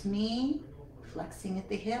towards me, flexing at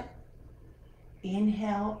the hip.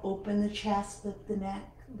 Inhale, open the chest, lift the neck,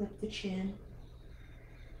 lift the chin.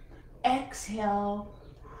 Exhale,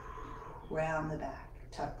 round the back,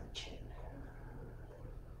 tuck the chin.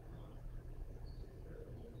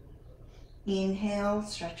 Inhale,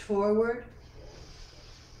 stretch forward.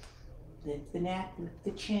 Lift the neck, lift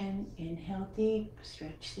the chin. Inhale deep,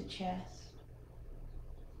 stretch the chest.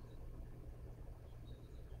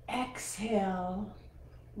 Exhale,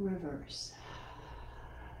 reverse.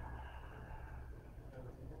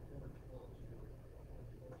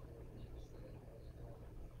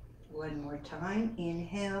 One more time.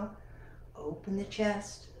 Inhale, open the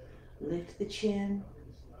chest, lift the chin,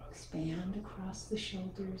 expand across the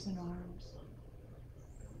shoulders and arms.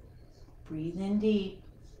 Breathe in deep.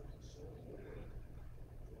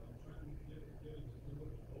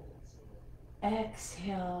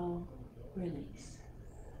 Exhale, release.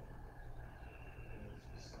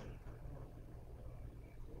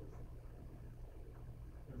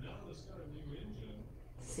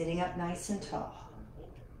 Sitting up nice and tall.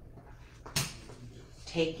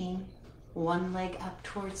 Taking one leg up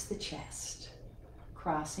towards the chest,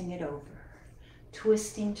 crossing it over.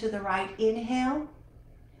 Twisting to the right, inhale.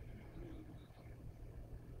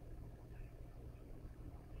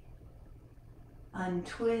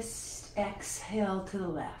 Untwist, exhale to the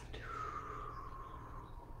left.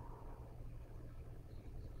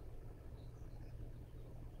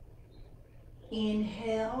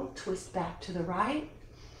 Inhale, twist back to the right.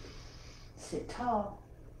 Sit tall,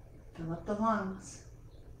 fill up the lungs.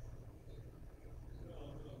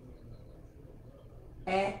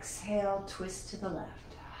 Exhale, twist to the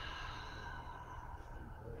left.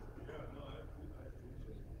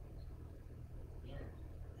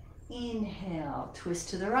 Inhale, twist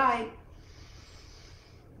to the right.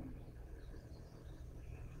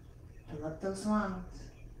 Fill up those lungs.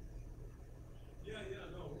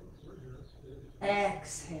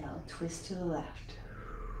 Exhale, twist to the left.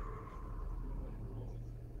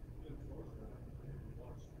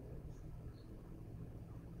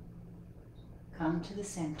 Come to the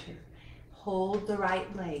center. Hold the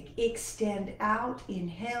right leg. Extend out.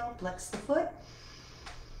 Inhale, flex the foot.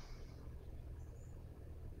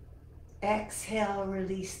 Exhale,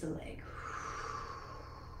 release the leg.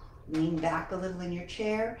 Lean back a little in your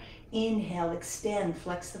chair. Inhale, extend,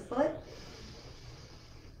 flex the foot.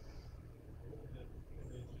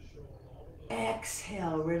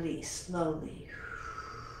 Exhale, release slowly.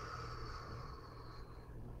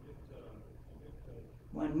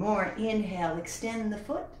 One more. Inhale, extend the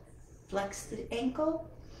foot. Flex the ankle.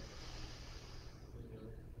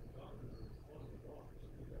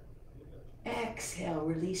 Exhale,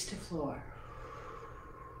 release to floor.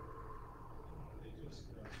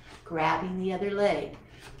 Grabbing the other leg,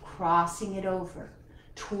 crossing it over,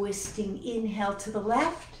 twisting. Inhale to the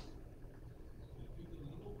left.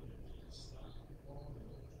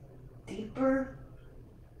 Deeper.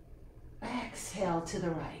 Exhale to the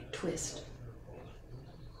right, twist.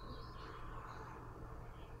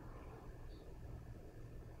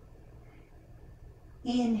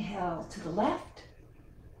 Inhale to the left.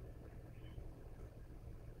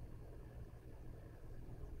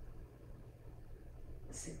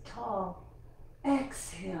 Sit tall.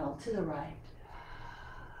 Exhale to the right.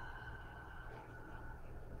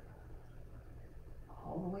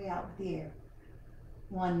 All the way out with the air.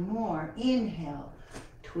 One more. Inhale.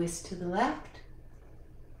 Twist to the left.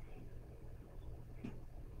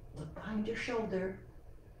 Look behind your shoulder.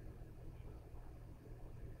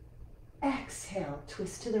 Exhale.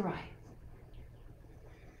 Twist to the right.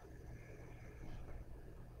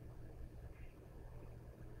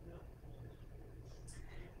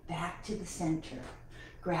 Back to the center.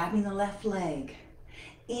 Grabbing the left leg.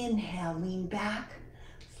 Inhale, lean back.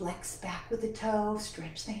 Flex back with the toe.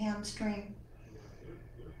 Stretch the hamstring.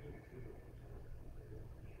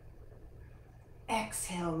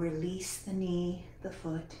 Exhale, release the knee, the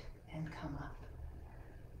foot, and come up.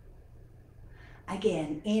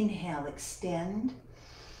 Again, inhale, extend.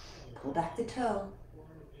 Pull back the toe.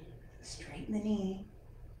 Straighten the knee.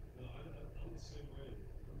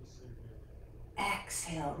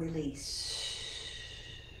 Exhale, release.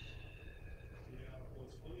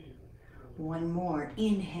 One more.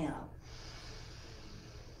 Inhale.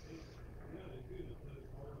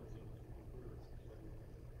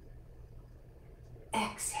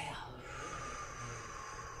 Exhale.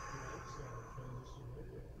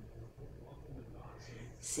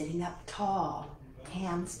 Sitting up tall,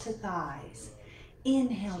 hands to thighs.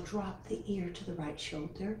 Inhale, drop the ear to the right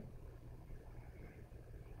shoulder.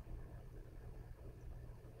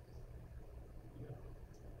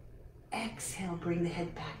 Exhale, bring the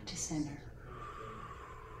head back to center.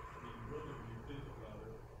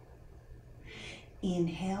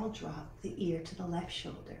 Inhale, drop the ear to the left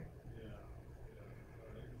shoulder.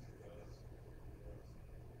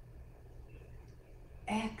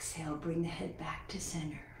 Exhale, bring the head back to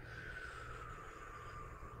center.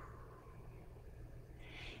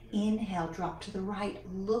 Inhale, drop to the right.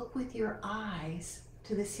 Look with your eyes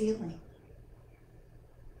to the ceiling.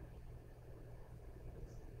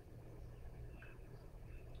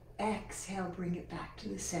 Exhale, bring it back to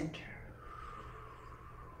the center.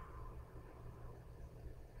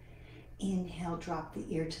 Inhale, drop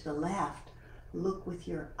the ear to the left. Look with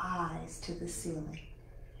your eyes to the ceiling.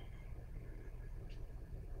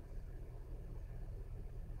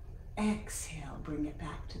 Exhale, bring it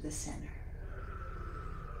back to the center.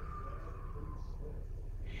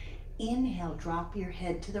 Inhale, drop your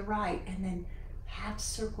head to the right and then half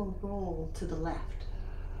circle roll to the left.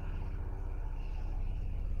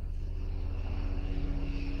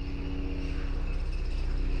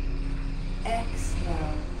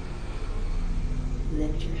 Exhale,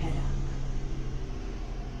 lift your head up.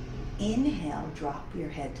 Inhale, drop your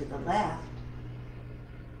head to the left,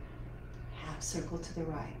 half circle to the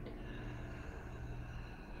right.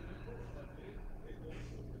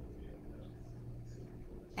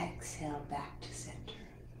 Exhale, back to center.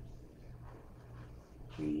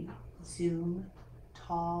 Resume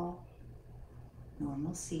tall,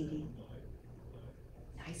 normal seating.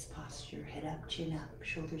 Nice posture, head up, chin up,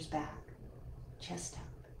 shoulders back, chest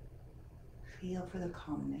up. Feel for the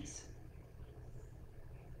calmness.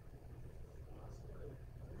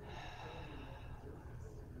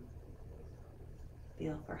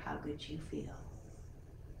 Feel for how good you feel.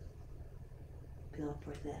 Feel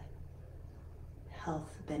for the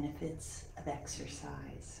health benefits of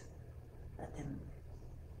exercise. Let them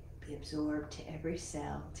be absorbed to every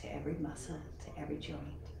cell, to every muscle, to every joint.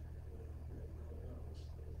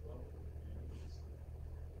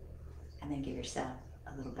 And then give yourself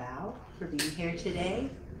a little bow for being here today.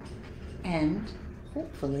 And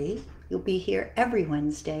hopefully you'll be here every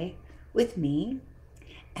Wednesday with me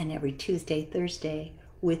and every Tuesday, Thursday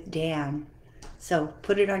with Dan. So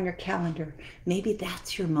put it on your calendar. Maybe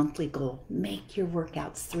that's your monthly goal. Make your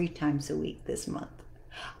workouts 3 times a week this month.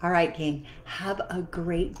 All right, gang, have a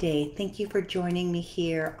great day. Thank you for joining me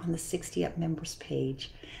here on the 60 Up members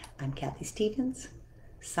page. I'm Kathy Stevens,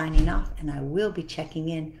 signing off, and I will be checking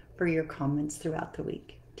in for your comments throughout the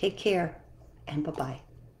week. Take care, and bye-bye.